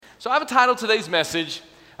So I have a title today's message,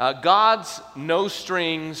 God's No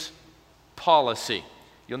Strings Policy.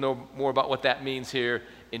 You'll know more about what that means here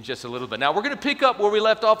in just a little bit. Now we're going to pick up where we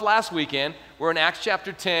left off last weekend. We're in Acts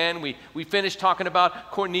chapter 10. We finished talking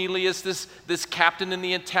about Cornelius, this captain in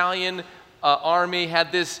the Italian army,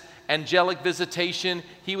 had this angelic visitation.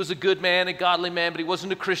 He was a good man, a godly man, but he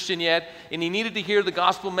wasn't a Christian yet, and he needed to hear the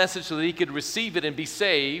gospel message so that he could receive it and be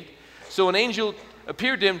saved. So an angel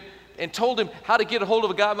appeared to him and told him how to get a hold of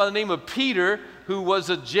a guy by the name of Peter, who was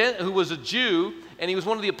a Jew, and he was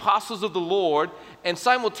one of the apostles of the Lord. And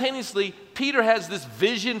simultaneously, Peter has this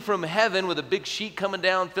vision from heaven with a big sheet coming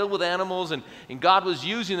down filled with animals, and God was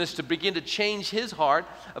using this to begin to change his heart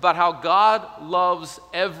about how God loves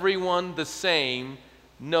everyone the same,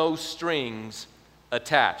 no strings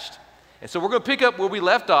attached. And so we're going to pick up where we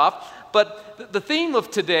left off, but the theme of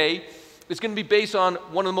today is going to be based on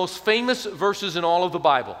one of the most famous verses in all of the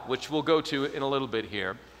Bible, which we'll go to in a little bit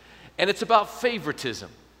here. And it's about favoritism.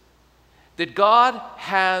 That God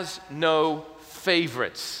has no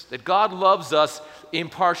favorites. That God loves us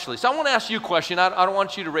impartially. So I want to ask you a question. I don't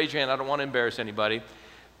want you to raise your hand. I don't want to embarrass anybody.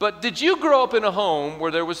 But did you grow up in a home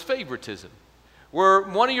where there was favoritism? Where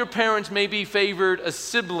one of your parents maybe favored a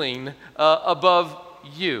sibling above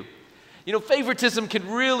you? You know, favoritism can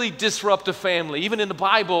really disrupt a family. Even in the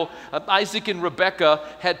Bible, Isaac and Rebekah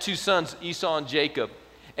had two sons, Esau and Jacob.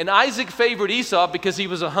 And Isaac favored Esau because he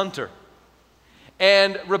was a hunter.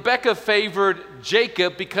 And Rebekah favored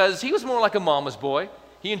Jacob because he was more like a mama's boy.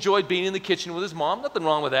 He enjoyed being in the kitchen with his mom. Nothing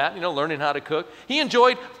wrong with that, learning how to cook. He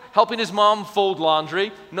enjoyed helping his mom fold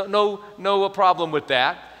laundry. No problem with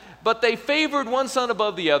that. But they favored one son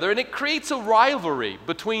above the other, and it creates a rivalry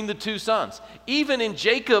between the two sons. Even in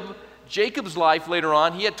Jacob's life later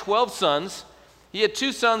on, he had 12 sons. He had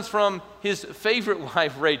two sons from his favorite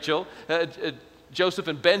wife, Rachel, Joseph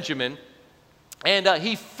and Benjamin, and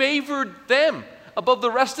he favored them above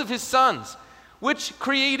the rest of his sons, which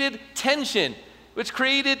created tension, which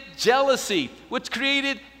created jealousy, which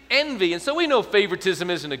created envy. And so we know favoritism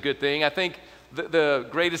isn't a good thing. I think the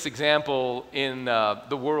greatest example in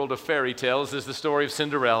the world of fairy tales is the story of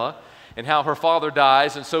Cinderella, and how her father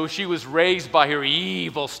dies, and so she was raised by her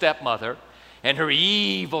evil stepmother and her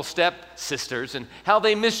evil stepsisters, and how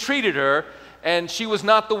they mistreated her, and she was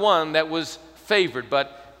not the one that was favored,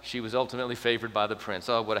 but she was ultimately favored by the prince.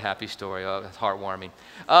 Oh, what a happy story. Oh, it's heartwarming.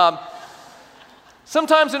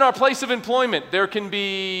 Sometimes in our place of employment, there can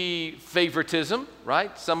be favoritism,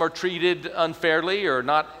 right? Some are treated unfairly or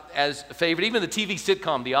not as favored. Even the TV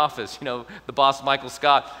sitcom, The Office, the boss, Michael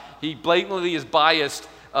Scott, he blatantly is biased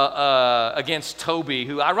against Toby,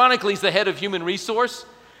 who ironically is the head of human resource,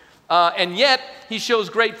 and yet he shows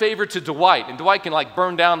great favor to Dwight, and Dwight can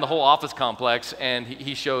burn down the whole office complex, and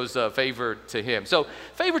he shows favor to him. So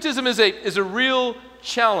favoritism is a real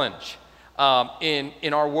challenge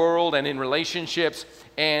in our world and in relationships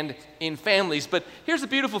and in families. But here's the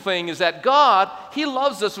beautiful thing is that God, he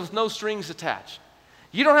loves us with no strings attached.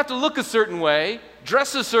 You don't have to look a certain way,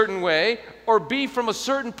 dress a certain way, or be from a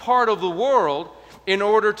certain part of the world in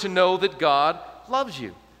order to know that God loves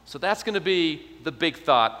you. So that's going to be the big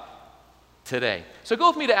thought today. So go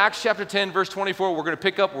with me to Acts chapter 10, verse 24. We're going to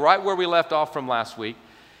pick up right where we left off from last week.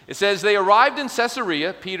 It says, they arrived in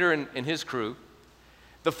Caesarea, Peter and his crew,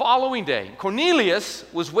 the following day. Cornelius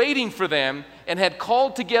was waiting for them and had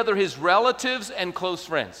called together his relatives and close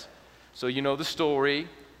friends. So you know the story.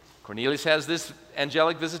 Cornelius has this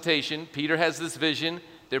angelic visitation. Peter has this vision.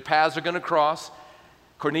 Their paths are going to cross.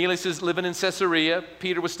 Cornelius is living in Caesarea.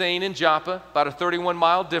 Peter was staying in Joppa, about a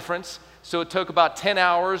 31-mile difference. So it took about 10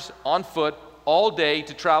 hours on foot all day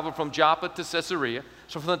to travel from Joppa to Caesarea.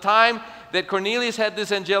 So from the time that Cornelius had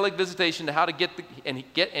this angelic visitation to how to get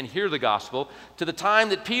and hear the gospel, to the time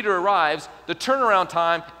that Peter arrives, the turnaround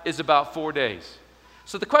time is about 4 days.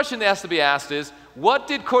 So the question that has to be asked is, what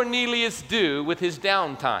did Cornelius do with his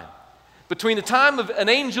downtime? Between the time of an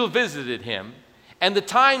angel visited him and the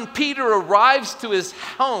time Peter arrives to his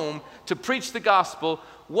home to preach the gospel,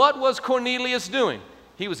 what was Cornelius doing?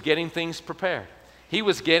 He was getting things prepared. He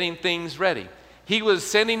was getting things ready. He was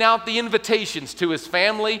sending out the invitations to his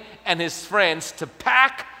family and his friends to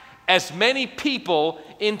pack as many people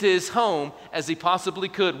into his home as he possibly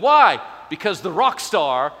could. Why? Because the rock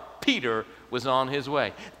star, Peter, was on his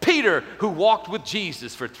way. Peter, who walked with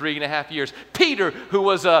Jesus for 3.5 years. Peter, who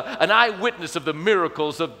was an eyewitness of the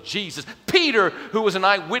miracles of Jesus. Peter, who was an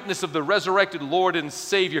eyewitness of the resurrected Lord and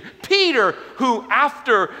Savior. Peter, who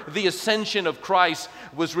after the ascension of Christ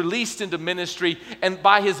was released into ministry, and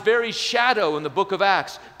by his very shadow in the book of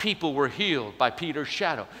Acts, people were healed by Peter's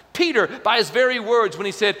shadow. Peter, by his very words, when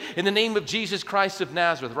he said, "In the name of Jesus Christ of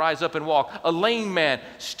Nazareth, rise up and walk," a lame man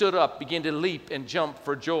stood up, began to leap and jump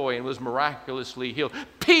for joy, and was miraculously healed.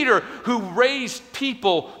 Peter, who raised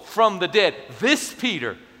people from the dead. This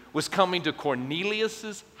Peter was coming to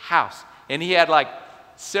Cornelius' house, and he had like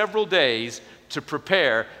several days to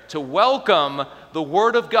prepare, to welcome the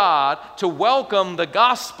Word of God, to welcome the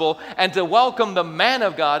gospel, and to welcome the man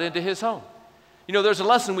of God into his home. You know, there's a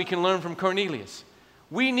lesson we can learn from Cornelius.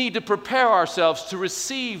 We need to prepare ourselves to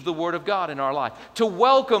receive the Word of God in our life, to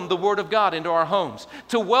welcome the Word of God into our homes,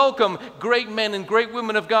 to welcome great men and great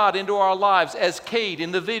women of God into our lives, as Kate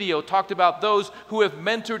in the video talked about those who have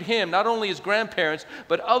mentored him, not only his grandparents,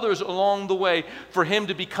 but others along the way, for him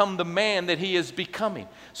to become the man that he is becoming.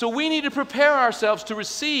 So we need to prepare ourselves to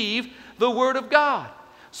receive the Word of God.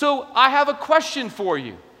 So I have a question for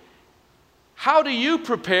you. How do you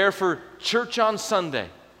prepare for church on Sunday?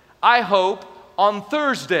 I hope on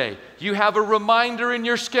Thursday, you have a reminder in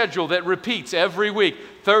your schedule that repeats every week.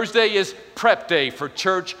 Thursday is prep day for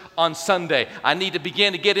church on Sunday. I need to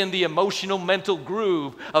begin to get in the emotional, mental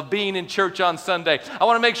groove of being in church on Sunday. I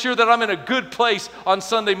want to make sure that I'm in a good place on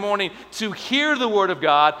Sunday morning to hear the Word of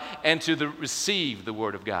God and to receive the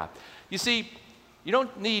Word of God. You see, you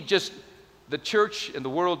don't need just, the church and the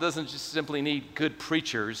world doesn't just simply need good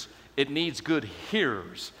preachers. It needs good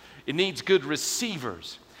hearers. It needs good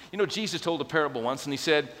receivers. You know, Jesus told a parable once, and he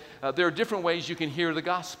said, there are different ways you can hear the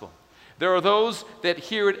gospel. There are those that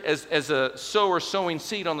hear it as a sower sowing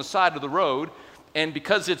seed on the side of the road, and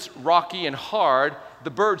because it's rocky and hard, the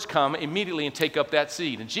birds come immediately and take up that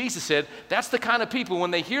seed. And Jesus said, that's the kind of people,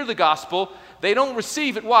 when they hear the gospel, they don't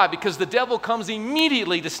receive it. Why? Because the devil comes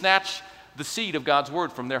immediately to snatch the seed of God's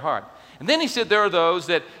word from their heart. And then he said, there are those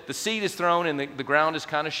that the seed is thrown and the ground is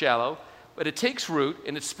kind of shallow, but it takes root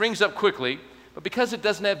and it springs up quickly. But because it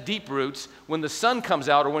doesn't have deep roots, when the sun comes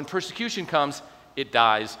out or when persecution comes, it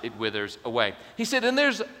dies, it withers away. He said, and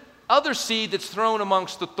there's other seed that's thrown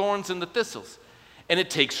amongst the thorns and the thistles. And it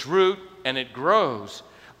takes root and it grows.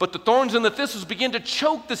 But the thorns and the thistles begin to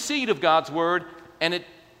choke the seed of God's word, and it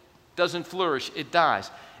doesn't flourish, it dies.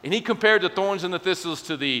 And he compared the thorns and the thistles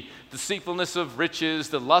to the deceitfulness of riches,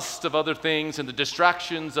 the lust of other things, and the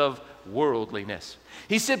distractions of worldliness.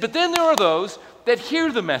 He said, but then there are those that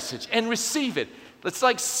hear the message and receive it. It's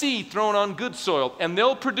like seed thrown on good soil, and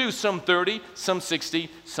they'll produce some 30, some 60,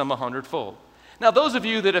 some 100-fold. Now, those of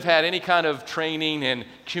you that have had any kind of training in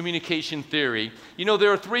communication theory, you know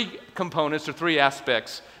there are three components or three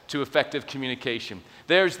aspects to effective communication.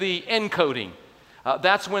 There's the encoding.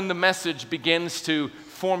 That's when the message begins to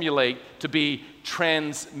formulate to be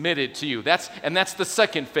transmitted to you. That's the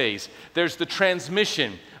second phase. There's the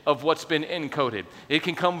transmission of what's been encoded. It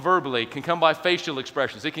can come verbally, it can come by facial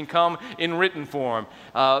expressions, it can come in written form.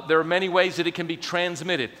 There are many ways that it can be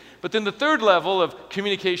transmitted. But then the third level of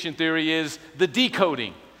communication theory is the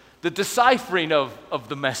decoding, the deciphering of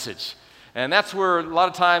the message. And that's where a lot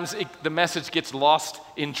of times the message gets lost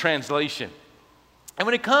in translation. And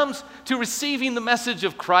when it comes to receiving the message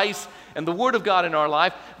of Christ and the Word of God in our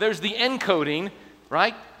life, there's the encoding,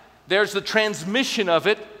 right? There's the transmission of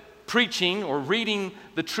it, preaching or reading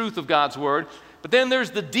the truth of God's Word. But then there's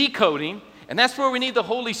the decoding, and that's where we need the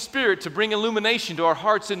Holy Spirit to bring illumination to our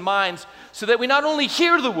hearts and minds so that we not only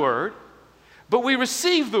hear the Word, but we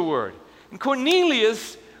receive the Word. And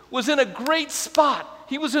Cornelius was in a great spot.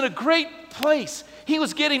 He was in a great place. He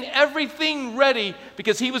was getting everything ready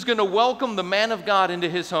because he was going to welcome the man of God into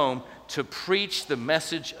his home to preach the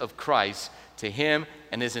message of Christ to him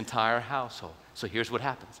and his entire household. So here's what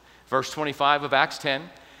happens. Verse 25 of Acts 10.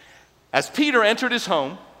 As Peter entered his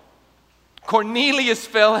home, Cornelius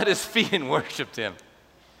fell at his feet and worshiped him.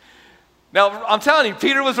 Now, I'm telling you,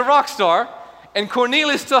 Peter was a rock star, and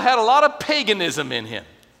Cornelius still had a lot of paganism in him.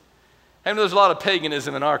 And there's a lot of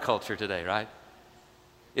paganism in our culture today, right?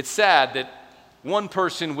 It's sad that one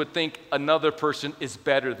person would think another person is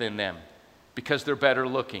better than them because they're better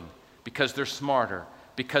looking, because they're smarter,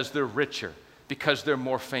 because they're richer, because they're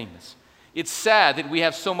more famous. It's sad that we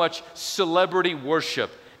have so much celebrity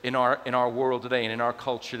worship in our world today and in our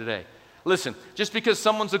culture today. Listen, just because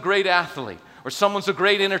someone's a great athlete, or someone's a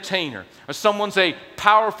great entertainer, or someone's a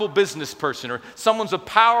powerful business person, or someone's a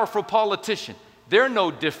powerful politician, they're no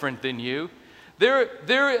different than you.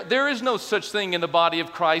 There is no such thing in the body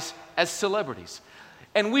of Christ as celebrities.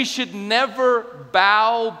 And we should never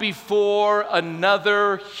bow before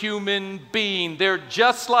another human being. They're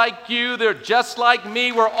just like you. They're just like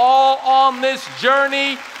me. We're all on this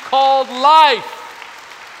journey called life.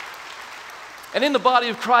 And in the body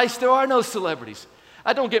of Christ, there are no celebrities.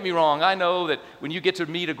 Don't get me wrong. I know that when you get to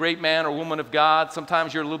meet a great man or woman of God,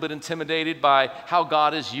 sometimes you're a little bit intimidated by how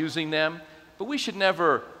God is using them. But we should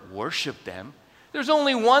never worship them. There's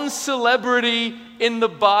only one celebrity in the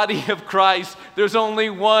body of Christ. There's only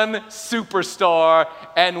one superstar.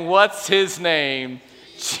 And what's his name?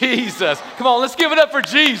 Jesus. Come on, let's give it up for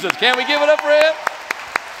Jesus. Can't we give it up for him?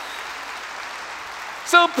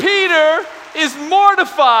 So Peter is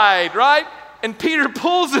mortified, right? And Peter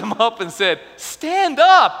pulls him up and said, stand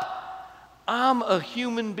up. I'm a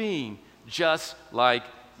human being just like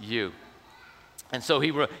you. And so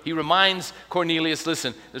he reminds Cornelius,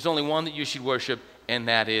 listen, there's only one that you should worship, and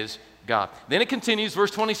that is God. Then it continues,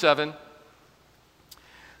 verse 27.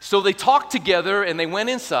 So they talked together, and they went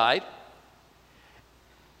inside,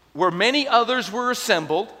 where many others were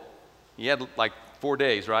assembled. He had like 4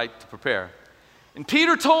 days, right, to prepare. And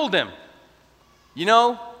Peter told them, you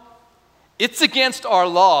know, it's against our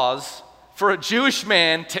laws for a Jewish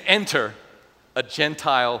man to enter a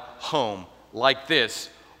Gentile home like this,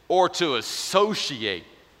 or to associate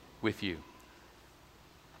with you.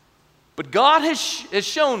 But God has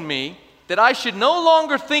shown me that I should no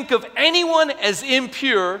longer think of anyone as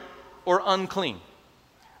impure or unclean.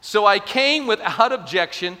 So I came without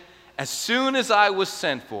objection as soon as I was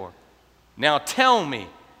sent for. Now tell me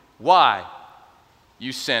why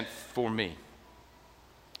you sent for me.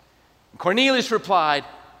 Cornelius replied,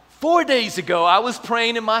 4 days ago I was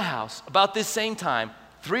praying in my house about this same time,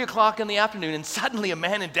 3 o'clock in the afternoon, and suddenly a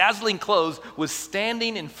man in dazzling clothes was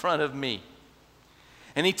standing in front of me.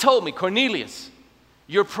 And he told me, Cornelius,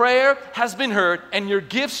 your prayer has been heard, and your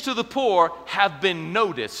gifts to the poor have been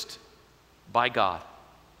noticed by God.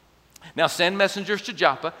 Now send messengers to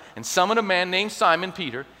Joppa and summon a man named Simon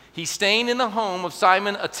Peter. He's staying in the home of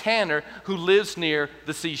Simon, a tanner who lives near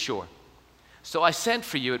the seashore. So I sent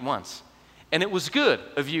for you at once, and it was good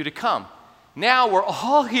of you to come. Now we're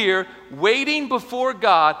all here waiting before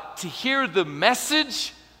God to hear the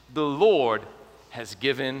message the Lord has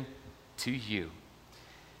given to you.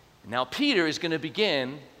 Now Peter is going to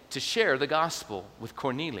begin to share the gospel with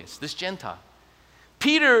Cornelius, this Gentile.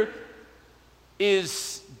 Peter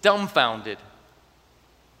is dumbfounded.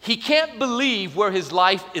 He can't believe where his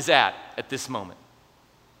life is at this moment.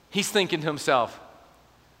 He's thinking to himself,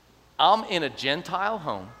 I'm in a Gentile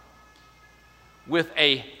home with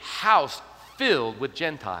a house filled with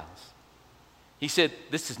Gentiles. He said,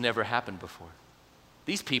 this has never happened before.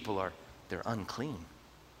 These people they're unclean.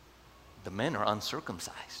 The men are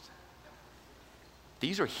uncircumcised.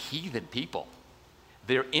 These are heathen people.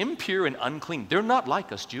 They're impure and unclean. They're not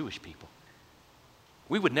like us Jewish people.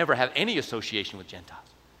 We would never have any association with Gentiles.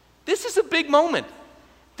 This is a big moment.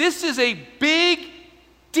 This is a big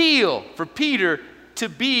deal for Peter to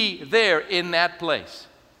be there in that place.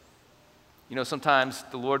 You know, sometimes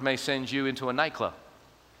the Lord may send you into a nightclub,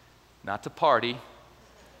 not to party,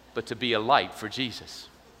 but to be a light for Jesus.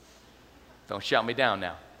 Don't shout me down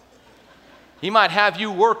now. He might have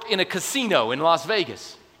you work in a casino in Las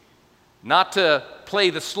Vegas, not to play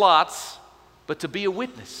the slots, but to be a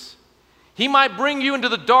witness. He might bring you into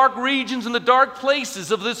the dark regions and the dark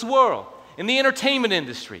places of this world, in the entertainment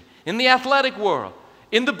industry, in the athletic world,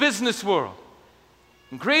 in the business world.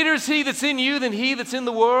 And greater is he that's in you than he that's in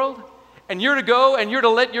the world. And you're to go and you're to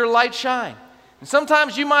let your light shine. And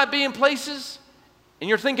sometimes you might be in places and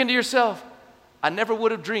you're thinking to yourself, I never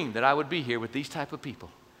would have dreamed that I would be here with these type of people.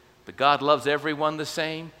 But God loves everyone the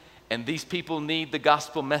same, and these people need the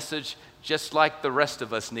gospel message just like the rest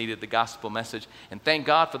of us needed the gospel message. And thank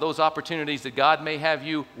God for those opportunities that God may have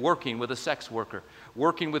you working with a sex worker,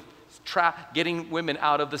 working with getting women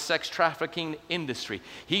out of the sex trafficking industry.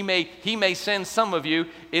 He may send some of you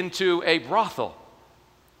into a brothel,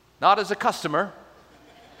 not as a customer,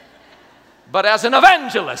 but as an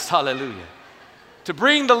evangelist, hallelujah, to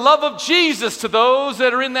bring the love of Jesus to those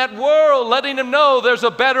that are in that world, letting them know there's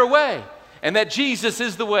a better way, and that Jesus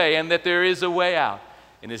is the way, and that there is a way out,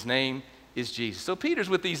 and his name is Jesus. So Peter's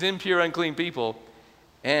with these impure, unclean people,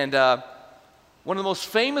 and one of the most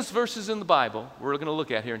famous verses in the Bible, we're going to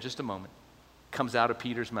look at here in just a moment, comes out of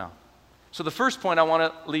Peter's mouth. So the first point I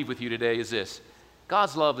want to leave with you today is this: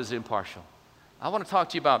 God's love is impartial. I want to talk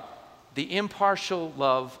to you about the impartial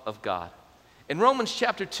love of God. In Romans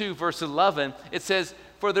chapter 2, verse 11, it says,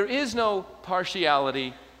 for there is no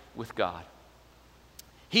partiality with God.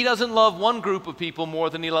 He doesn't love one group of people more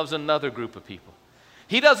than he loves another group of people.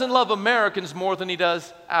 He doesn't love Americans more than he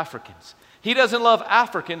does Africans. He doesn't love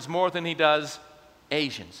Africans more than he does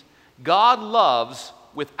Asians. God loves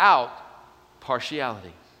without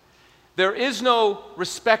partiality. There is no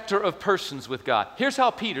respecter of persons with God. Here's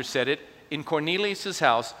how Peter said it in Cornelius'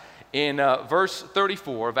 house in verse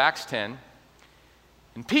 34 of Acts 10.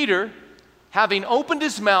 And Peter, having opened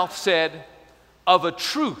his mouth, said, "Of a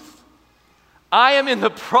truth, I am in the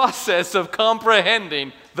process of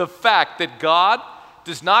comprehending the fact that God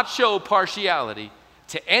does not show partiality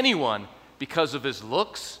to anyone because of his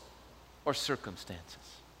looks or circumstances."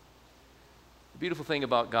 The beautiful thing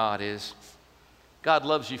about God is God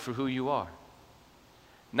loves you for who you are,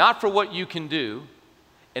 not for what you can do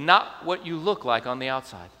and not what you look like on the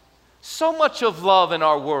outside. So much of love in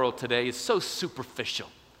our world today is so superficial.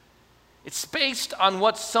 It's based on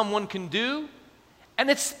what someone can do, and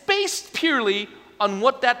it's based purely on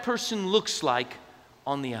what that person looks like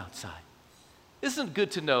on the outside. Isn't it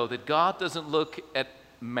good to know that God doesn't look at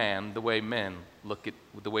man the way men look at,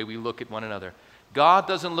 the way we look at one another? God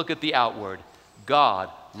doesn't look at the outward. God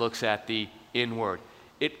looks at the inward.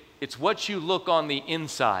 It's what you look on the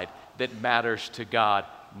inside that matters to God,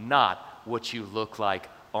 not what you look like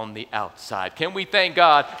on the outside. Can we thank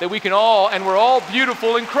God that we can all, and we're all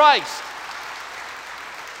beautiful in Christ?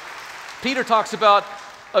 Peter talks about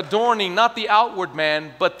adorning not the outward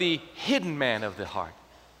man, but the hidden man of the heart.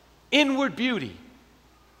 Inward beauty.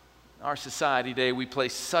 In our society today, we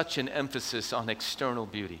place such an emphasis on external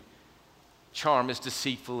beauty. Charm is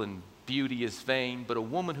deceitful and beauty is vain, but a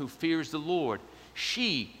woman who fears the Lord,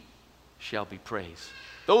 she shall be praised.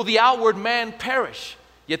 Though the outward man perish,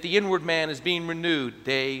 yet the inward man is being renewed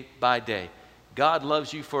day by day. God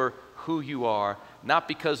loves you for who you are, not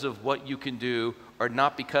because of what you can do, or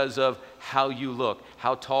not because of how you look,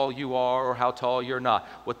 how tall you are or how tall you're not,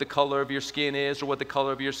 what the color of your skin is or what the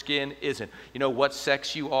color of your skin isn't. You know, what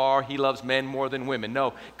sex you are. He loves men more than women.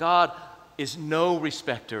 No, God is no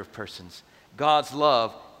respecter of persons. God's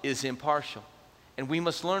love is impartial. And we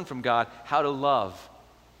must learn from God how to love,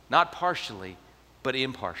 not partially, but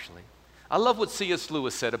impartially. I love what C.S.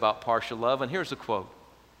 Lewis said about partial love, and here's a quote.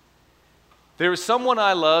 "There is someone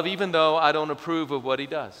I love even though I don't approve of what he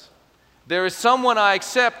does. There is someone I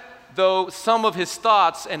accept though some of his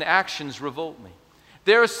thoughts and actions revolt me.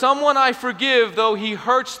 There is someone I forgive though he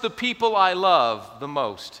hurts the people I love the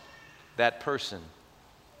most. That person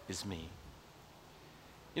is me."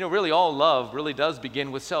 You know, really all love really does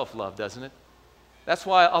begin with self-love, doesn't it? That's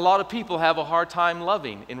why a lot of people have a hard time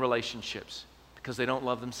loving in relationships, because they don't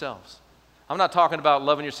love themselves. I'm not talking about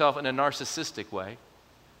loving yourself in a narcissistic way,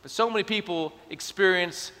 but so many people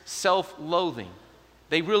experience self-loathing.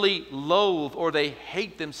 They really loathe or they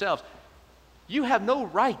hate themselves. You have no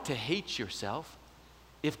right to hate yourself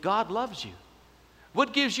if God loves you.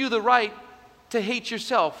 What gives you the right to hate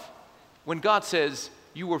yourself when God says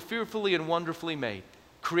you were fearfully and wonderfully made,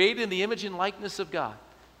 created in the image and likeness of God?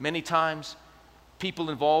 Many times people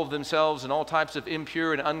involve themselves in all types of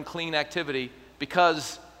impure and unclean activity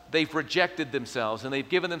because they've rejected themselves and they've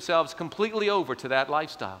given themselves completely over to that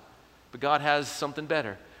lifestyle. But God has something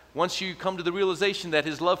better. Once you come to the realization that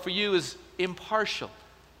his love for you is impartial,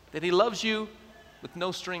 that he loves you with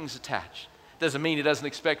no strings attached. Doesn't mean he doesn't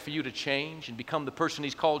expect for you to change and become the person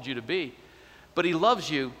he's called you to be, but he loves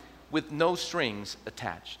you with no strings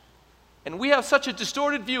attached. And we have such a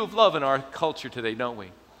distorted view of love in our culture today, don't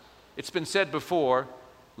we? It's been said before,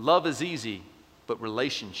 love is easy, but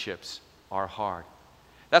relationships are hard.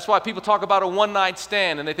 That's why people talk about a one-night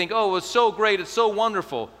stand and they think, oh, it's so great, it's so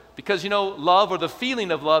wonderful. Because, you know, love or the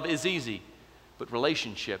feeling of love is easy, but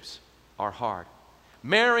relationships are hard.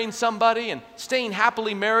 Marrying somebody and staying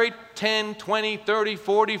happily married 10, 20, 30,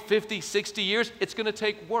 40, 50, 60 years, it's going to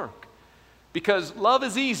take work. Because love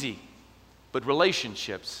is easy, but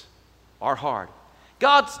relationships are hard.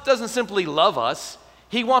 God doesn't simply love us.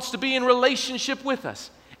 He wants to be in relationship with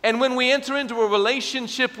us. And when we enter into a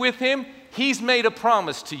relationship with him, he's made a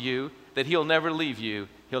promise to you that he'll never leave you,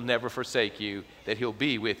 he'll never forsake you, that he'll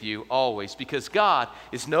be with you always. Because God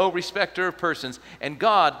is no respecter of persons, and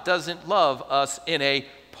God doesn't love us in a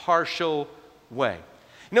partial way.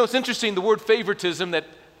 You know, it's interesting, the word favoritism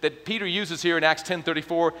that Peter uses here in Acts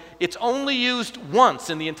 10:34, it's only used once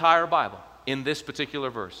in the entire Bible, in this particular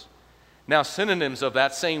verse. Now, synonyms of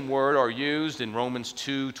that same word are used in Romans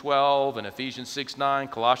 2:12 and Ephesians 6:9,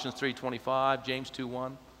 Colossians 3:25, James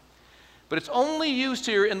 2:1. But it's only used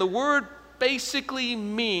here, and the word basically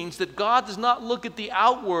means that God does not look at the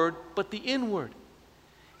outward, but the inward.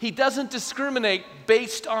 He doesn't discriminate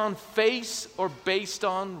based on face or based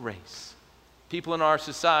on race. People in our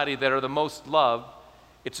society that are the most loved,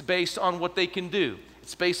 it's based on what they can do.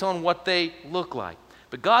 It's based on what they look like.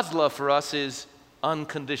 But God's love for us is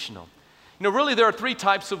unconditional. You know, really, there are three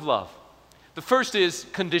types of love. The first is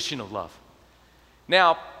conditional love.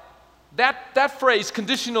 Now, that phrase,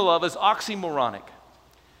 conditional love, is oxymoronic.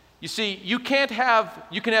 You see, you can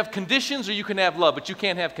have conditions or you can have love, but you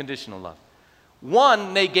can't have conditional love.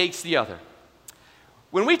 One negates the other.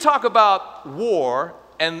 When we talk about war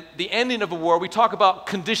and the ending of a war, we talk about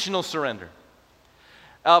conditional surrender.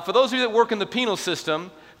 For those of you that work in the penal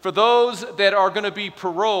system, for those that are going to be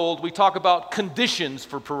paroled, we talk about conditions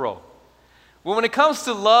for parole. Well, when it comes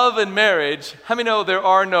to love and marriage, how many know there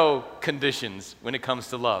are no conditions when it comes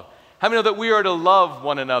to love? How many know that we are to love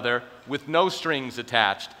one another with no strings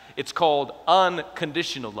attached? It's called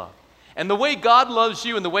unconditional love. And the way God loves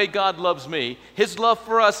you and the way God loves me, His love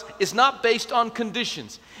for us is not based on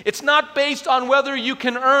conditions. It's not based on whether you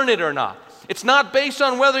can earn it or not. It's not based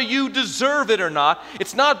on whether you deserve it or not.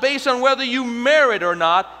 It's not based on whether you merit or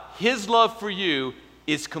not. His love for you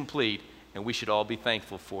is complete, and we should all be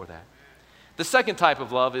thankful for that. The second type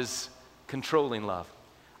of love is controlling love.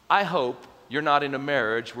 I hope you're not in a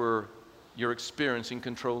marriage where you're experiencing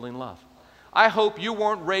controlling love. I hope you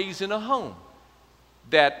weren't raised in a home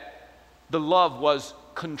that the love was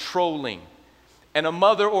controlling, and a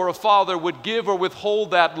mother or a father would give or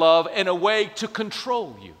withhold that love in a way to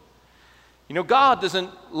control you. You know, God doesn't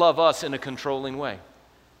love us in a controlling way,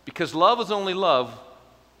 because love is only love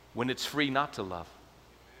when it's free not to love.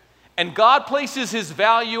 And God places His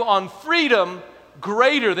value on freedom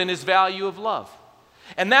greater than His value of love.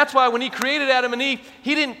 And that's why when He created Adam and Eve,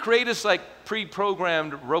 He didn't create us like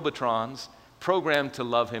pre-programmed Robotrons, programmed to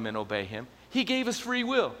love Him and obey Him. He gave us free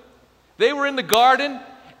will. They were in the garden,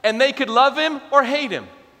 and they could love Him or hate Him.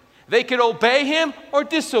 They could obey Him or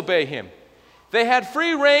disobey Him. They had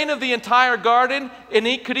free reign of the entire garden, and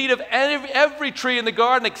He could eat of every tree in the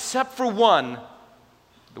garden except for one,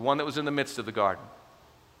 the one that was in the midst of the garden.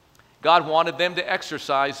 God wanted them to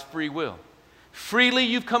exercise free will. Freely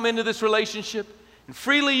you've come into this relationship, and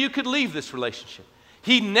freely you could leave this relationship.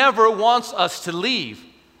 He never wants us to leave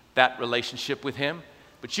that relationship with Him.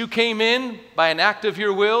 But you came in by an act of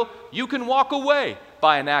your will. You can walk away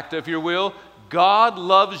by an act of your will. God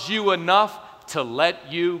loves you enough to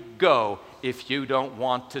let you go if you don't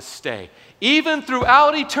want to stay. Even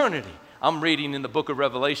throughout eternity. I'm reading in the book of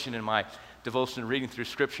Revelation in my devotion, reading through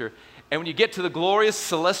Scripture. And when you get to the glorious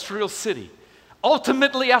celestial city,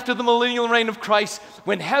 ultimately after the millennial reign of Christ,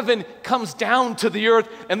 when heaven comes down to the earth,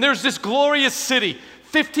 and there's this glorious city,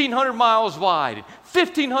 1,500 miles wide,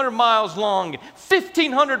 1,500 miles long,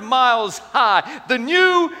 1,500 miles high, the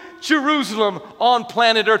new Jerusalem on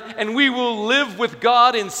planet Earth, and we will live with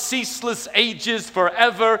God in ceaseless ages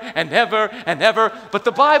forever and ever and ever. But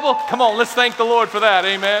the Bible, come on, let's thank the Lord for that,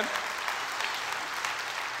 amen.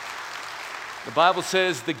 The Bible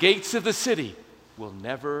says the gates of the city will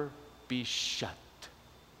never be shut.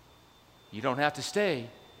 You don't have to stay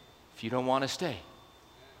if you don't want to stay.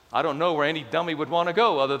 I don't know where any dummy would want to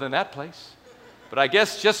go other than that place. But I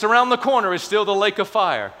guess just around the corner is still the lake of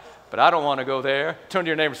fire. But I don't want to go there. Turn to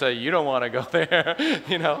your neighbor and say, you don't want to go there,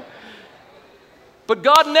 you know. But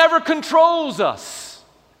God never controls us.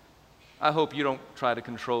 I hope you don't try to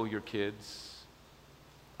control your kids.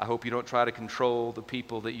 I hope you don't try to control the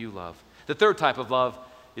people that you love. The third type of love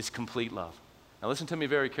is complete love. Now listen to me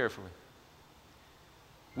very carefully.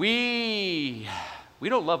 We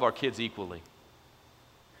don't love our kids equally.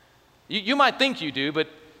 You might think you do, but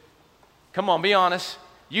come on, be honest.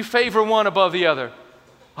 You favor one above the other.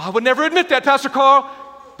 I would never admit that, Pastor Carl,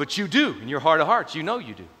 but you do in your heart of hearts. You know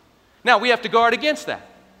you do. Now, we have to guard against that.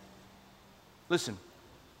 Listen,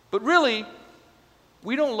 but really,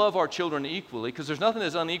 we don't love our children equally because there's nothing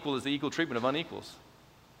as unequal as the equal treatment of unequals.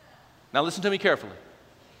 Now, listen to me carefully.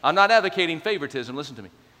 I'm not advocating favoritism. Listen to me.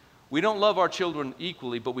 We don't love our children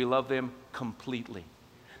equally, but we love them completely.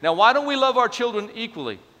 Now, why don't we love our children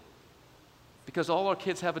equally? Because all our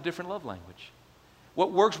kids have a different love language.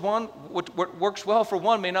 What works well for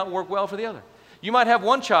one may not work well for the other. You might have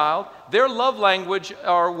one child, their love language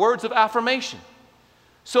are words of affirmation.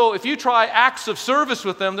 So if you try acts of service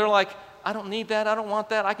with them, they're like, I don't need that, I don't want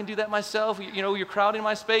that, I can do that myself. You know, you're crowding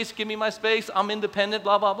my space, give me my space, I'm independent,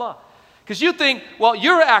 blah, blah, blah. Because you think, well,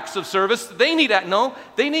 your acts of service, they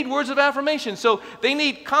need words of affirmation. So they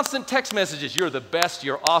need constant text messages. You're the best,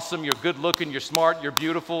 you're awesome, you're good looking, you're smart, you're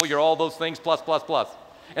beautiful, you're all those things, plus, plus, plus.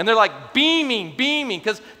 And they're like beaming,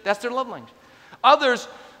 because that's their love language. Others,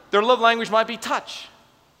 their love language might be touch.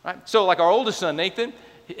 Right? So like our oldest son, Nathan,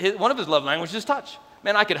 one of his love languages is touch.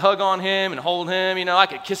 Man, I could hug on him and hold him, you know, I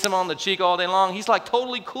could kiss him on the cheek all day long. He's like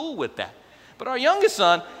totally cool with that. But our youngest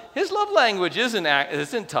son, his love language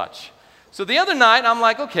isn't touch. So the other night, I'm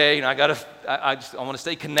like, okay, I want to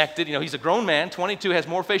stay connected. He's a grown man, 22, has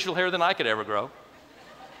more facial hair than I could ever grow.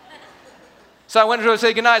 So I went to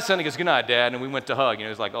say, good night, son. He goes, good night, Dad. And we went to hug. He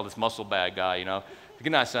was like, oh, this muscle bag guy,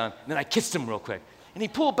 Good night, son. And then I kissed him real quick. And he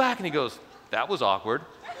pulled back and he goes, that was awkward.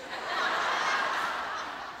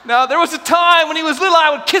 Now, there was a time when he was little,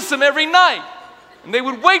 I would kiss him every night. And they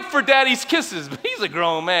would wait for Daddy's kisses. But he's a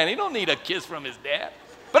grown man. He don't need a kiss from his dad.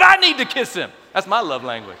 But I need to kiss him. That's my love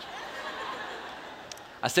language.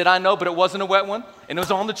 I said, I know, but it wasn't a wet one. And it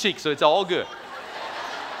was on the cheek, so it's all good.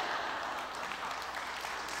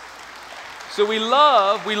 So we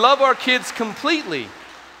love our kids completely.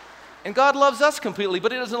 And God loves us completely,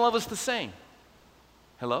 but He doesn't love us the same.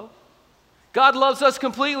 Hello? God loves us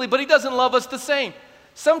completely, but He doesn't love us the same.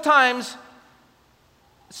 Sometimes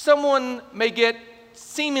someone may get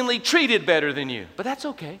seemingly treated better than you, but that's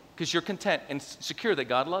okay because you're content and secure that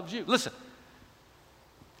God loves you. Listen,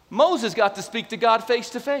 Moses got to speak to God face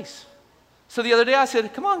to face. So the other day I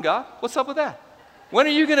said, come on, God, what's up with that? When are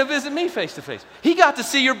you going to visit me face to face? He got to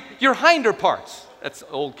see your hinder parts. That's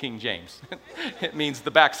old King James. It means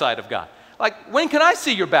the backside of God. Like, when can I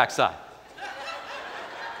see your backside?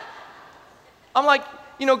 I'm like,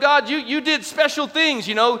 God, you did special things,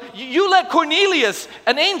 You let Cornelius,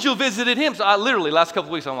 an angel visited him. So I literally, last couple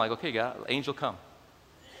of weeks, I'm like, okay, God, angel come.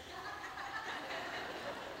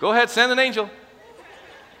 Go ahead, send an angel.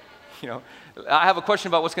 I have a question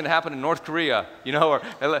about what's going to happen in North Korea, or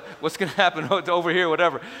what's going to happen over here,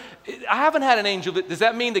 whatever. I haven't had an angel. Does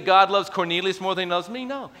that mean that God loves Cornelius more than He loves me?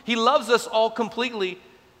 No. He loves us all completely,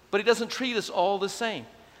 but He doesn't treat us all the same.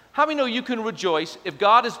 How many know you can rejoice if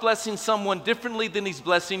God is blessing someone differently than He's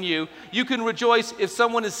blessing you? You can rejoice if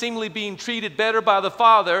someone is seemingly being treated better by the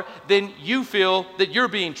Father than you feel that you're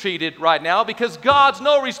being treated right now, because God's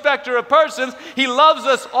no respecter of persons. He loves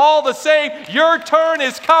us all the same. Your turn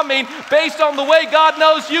is coming based on the way God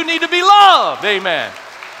knows you need to be loved. Amen.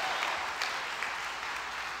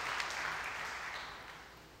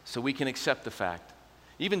 So we can accept the fact.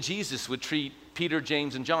 Even Jesus would treat Peter,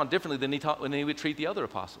 James, and John differently than he would treat the other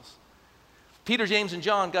apostles. Peter, James, and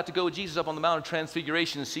John got to go with Jesus up on the Mount of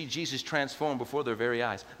Transfiguration and see Jesus transformed before their very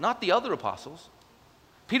eyes. Not the other apostles.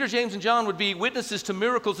 Peter, James, and John would be witnesses to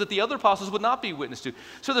miracles that the other apostles would not be witness to.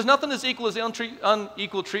 So there's nothing as equal as the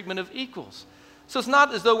unequal treatment of equals. So it's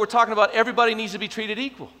not as though we're talking about everybody needs to be treated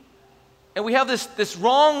equal. And we have this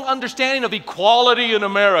wrong understanding of equality in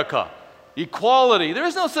America. Equality. There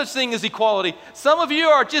is no such thing as equality. Some of you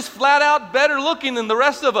are just flat out better looking than the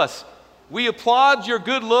rest of us. We applaud your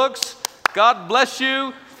good looks. God bless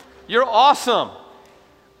you. You're awesome.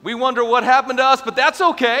 We wonder what happened to us, but that's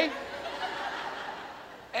okay.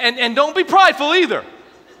 And don't be prideful either.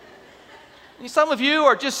 Some of you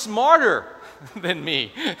are just smarter than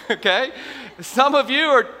me, okay? Some of you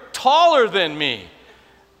are taller than me.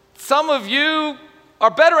 Some of you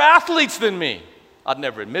are better athletes than me. I'd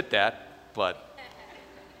never admit that. But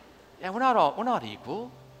yeah, we're not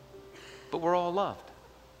equal, but we're all loved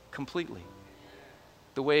completely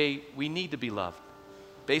the way we need to be loved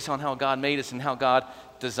based on how God made us and how God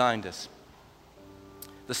designed us.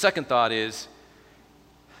 The second thought is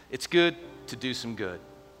it's good to do some good.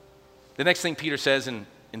 The next thing Peter says in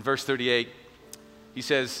verse 38, he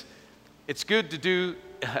says, it's good to do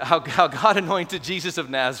how God anointed Jesus of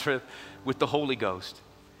Nazareth with the Holy Ghost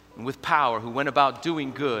and with power, who went about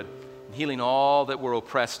doing good, healing all that were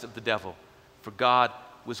oppressed of the devil, for God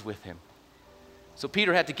was with him. So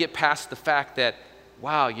Peter had to get past the fact that,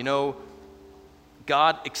 wow,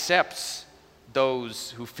 God accepts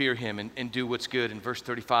those who fear Him and do what's good in verse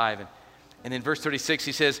 35. And in verse 36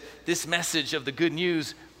 he says, this message of the good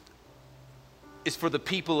news is for the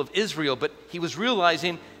people of Israel, but he was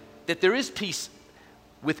realizing that there is peace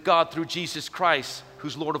with God through Jesus Christ,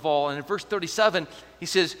 who's Lord of all. And in verse 37, he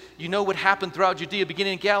says, you know what happened throughout Judea,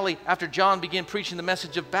 beginning in Galilee, after John began preaching the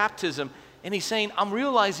message of baptism. And he's saying, I'm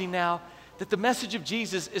realizing now that the message of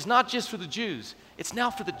Jesus is not just for the Jews, it's now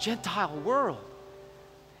for the Gentile world.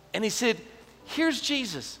 And he said, here's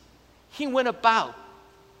Jesus. He went about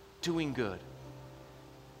doing good.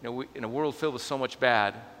 In a world filled with so much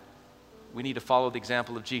bad, we need to follow the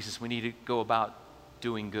example of Jesus. We need to go about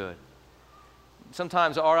doing good.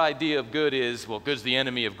 Sometimes our idea of good is, well, good's the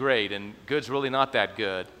enemy of great, and good's really not that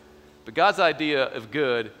good. But God's idea of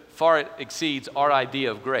good far exceeds our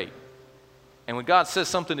idea of great. And when God says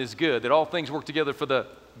something is good, that all things work together for the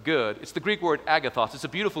good, it's the Greek word agathos. It's a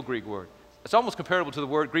beautiful Greek word. It's almost comparable to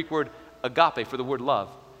the Greek word agape for the word love.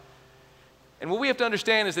 And what we have to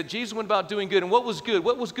understand is that Jesus went about doing good. And what was good?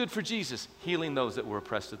 What was good for Jesus? Healing those that were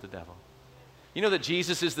oppressed of the devil. You know that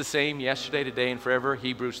Jesus is the same yesterday, today, and forever,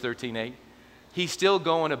 Hebrews 13:8. He's still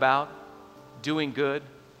going about doing good,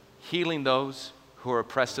 healing those who are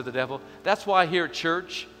oppressed of the devil. That's why here at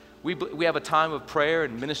church, we have a time of prayer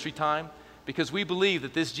and ministry time, because we believe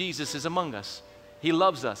that this Jesus is among us. He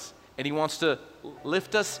loves us, and he wants to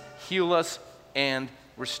lift us, heal us, and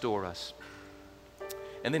restore us.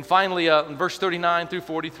 And then finally, in verse 39 through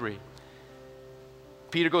 43,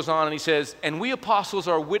 Peter goes on and he says, "And we apostles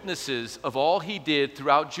are witnesses of all he did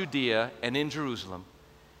throughout Judea and in Jerusalem.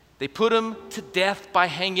 They put him to death by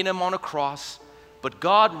hanging him on a cross, but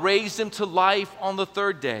God raised him to life on the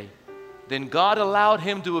third day. Then God allowed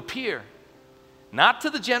him to appear, not to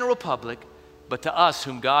the general public, but to us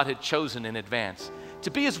whom God had chosen in advance,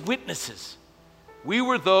 to be his witnesses. We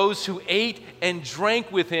were those who ate and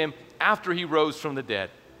drank with him after he rose from the dead.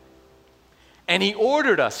 And he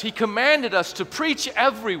ordered us, he commanded us to preach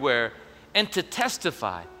everywhere and to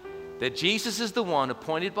testify that Jesus is the one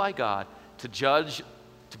appointed by God to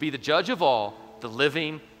be the judge of all, the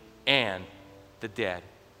living and the dead."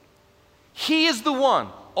 He is the one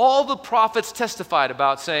all the prophets testified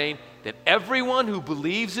about, saying that everyone who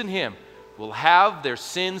believes in him will have their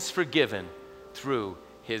sins forgiven through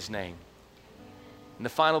his name. And the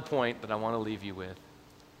final point that I want to leave you with,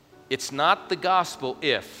 it's not the gospel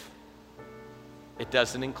if it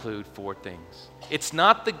doesn't include four things. It's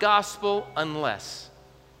not the gospel unless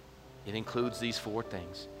it includes these four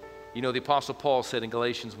things. You know, the Apostle Paul said in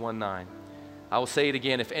Galatians 1:9, "I will say it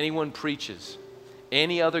again, if anyone preaches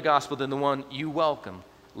any other gospel than the one you welcome,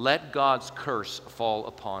 let God's curse fall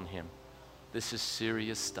upon him." This is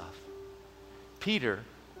serious stuff. Peter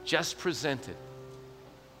just presented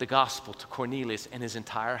the gospel to Cornelius and his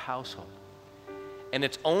entire household. And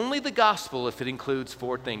it's only the gospel if it includes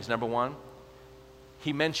four things. Number one,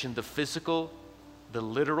 he mentioned the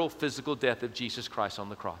literal physical death of Jesus Christ on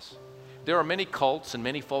the cross. There are many cults and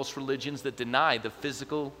many false religions that deny the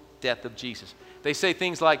physical death of Jesus. They say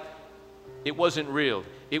things like, it wasn't real.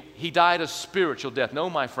 He died a spiritual death. No,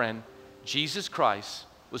 my friend, Jesus Christ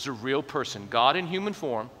was a real person, God in human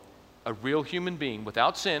form, a real human being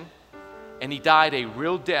without sin, and he died a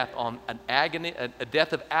real death, on a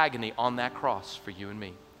death of agony on that cross for you and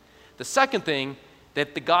me. The second thing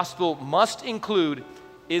that the gospel must include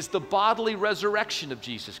is the bodily resurrection of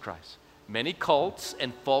Jesus Christ. Many cults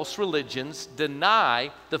and false religions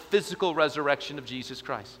deny the physical resurrection of Jesus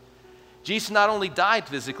Christ. Jesus not only died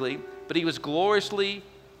physically, but he was gloriously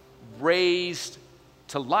raised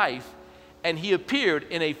to life, and he appeared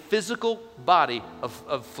in a physical body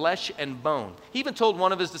of flesh and bone. He even told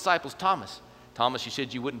one of his disciples, Thomas, you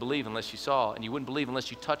said you wouldn't believe unless you saw, and you wouldn't believe unless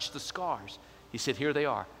you touched the scars. He said, here they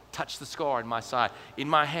are. Touch the scar in my side, in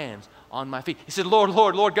my hands, on my feet. He said, Lord,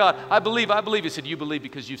 Lord God, I believe. He said, you believe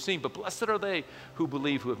because you've seen, but blessed are they who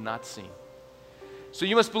believe who have not seen. So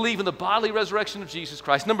you must believe in the bodily resurrection of Jesus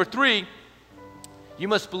Christ. Number three, you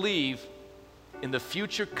must believe in the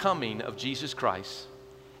future coming of Jesus Christ,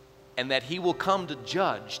 and that he will come to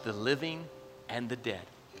judge the living and the dead.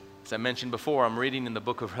 As I mentioned before, I'm reading in the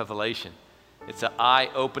book of Revelation. It's an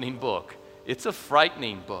eye-opening book. It's a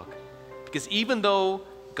frightening book, because even though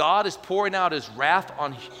God is pouring out his wrath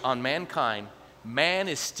on mankind, man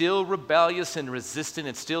is still rebellious and resistant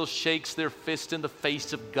and still shakes their fist in the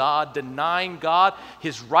face of God, denying God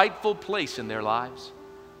his rightful place in their lives.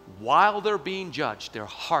 While they're being judged, their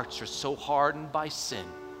hearts are so hardened by sin.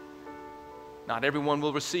 Not everyone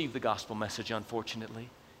will receive the gospel message, unfortunately,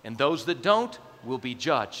 and those that don't will be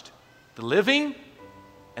judged. The living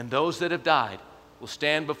and those that have died will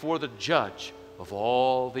stand before the judge of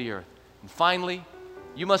all the earth. And finally,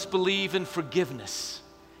 you must believe in forgiveness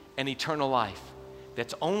and eternal life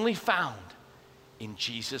that's only found in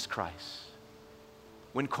Jesus Christ.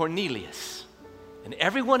 When Cornelius and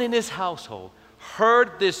everyone in his household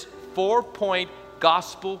heard this 4-point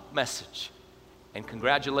gospel message, and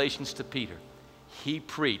congratulations to Peter, he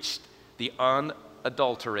preached the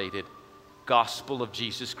unadulterated gospel of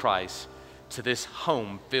Jesus Christ to this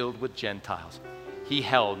home filled with Gentiles. He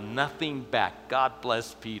held nothing back. God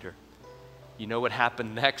bless Peter. You know what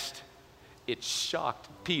happened next? It shocked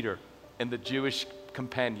Peter and the Jewish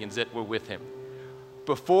companions that were with him.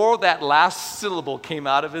 Before that last syllable came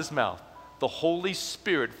out of his mouth, the Holy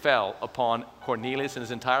Spirit fell upon Cornelius and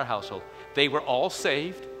his entire household. They were all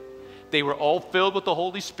saved. They were all filled with the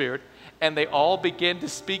Holy Spirit, and they all began to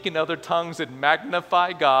speak in other tongues and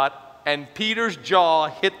magnify God. And Peter's jaw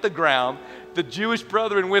hit the ground the Jewish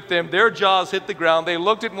brethren with them, their jaws hit the ground. They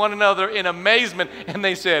looked at one another in amazement and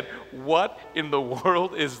they said, what in the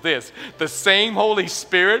world is this? The same Holy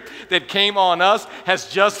Spirit that came on us has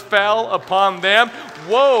just fell upon them.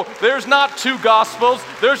 Whoa, there's not two gospels.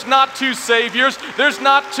 There's not two saviors. There's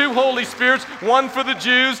not two Holy Spirits, one for the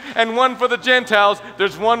Jews and one for the Gentiles.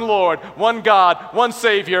 There's one Lord, one God, one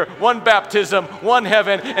Savior, one baptism, one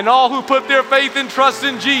heaven, and all who put their faith and trust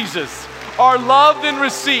in Jesus are loved and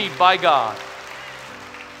received by God.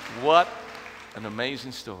 What an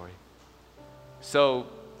amazing story. So,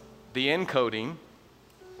 the encoding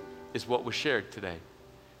is what was shared today.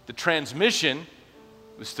 The transmission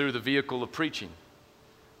was through the vehicle of preaching.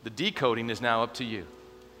 The decoding is now up to you.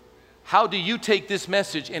 How do you take this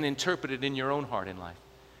message and interpret it in your own heart and life?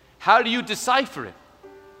 How do you decipher it?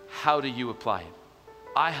 How do you apply it?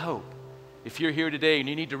 I hope if you're here today and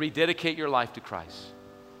you need to rededicate your life to Christ,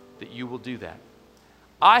 that you will do that.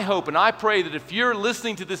 I hope and I pray that if you're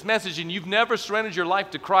listening to this message and you've never surrendered your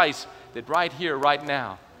life to Christ, that right here, right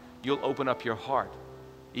now, you'll open up your heart,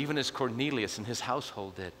 even as Cornelius and his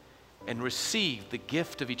household did, and receive the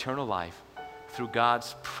gift of eternal life through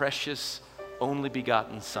God's precious, only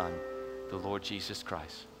begotten Son, the Lord Jesus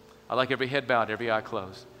Christ. I'd like every head bowed, every eye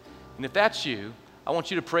closed. And if that's you, I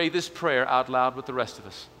want you to pray this prayer out loud with the rest of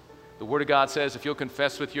us. The Word of God says if you'll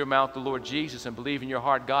confess with your mouth the Lord Jesus and believe in your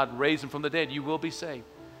heart God raised him from the dead, you will be saved.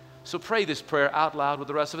 So pray this prayer out loud with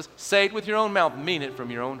the rest of us. Say it with your own mouth. Mean it from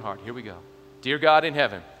your own heart. Here we go. Dear God in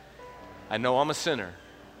heaven, I know I'm a sinner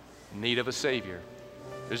in need of a Savior.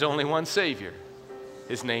 There's only one Savior.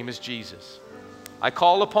 His name is Jesus. I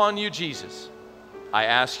call upon you, Jesus. I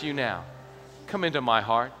ask you now, come into my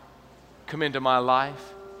heart, come into my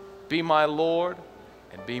life, be my Lord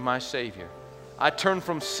and be my Savior. I turn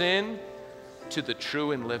from sin to the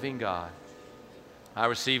true and living God. I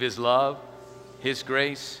receive his love, his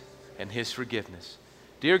grace, and his forgiveness.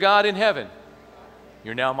 Dear God in heaven,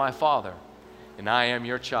 you're now my Father, and I am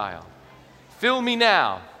your child. Fill me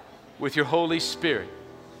now with your Holy Spirit.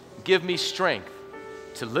 Give me strength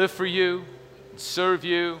to live for you and serve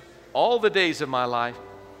you all the days of my life,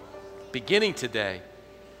 beginning today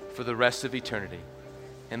for the rest of eternity.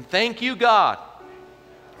 And thank you, God,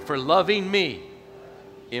 for loving me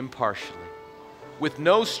impartially. With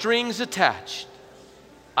no strings attached,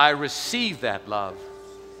 I receive that love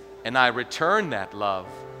and I return that love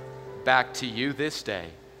back to you this day.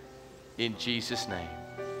 In Jesus' name,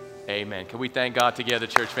 amen. Can we thank God together,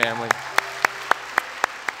 church family?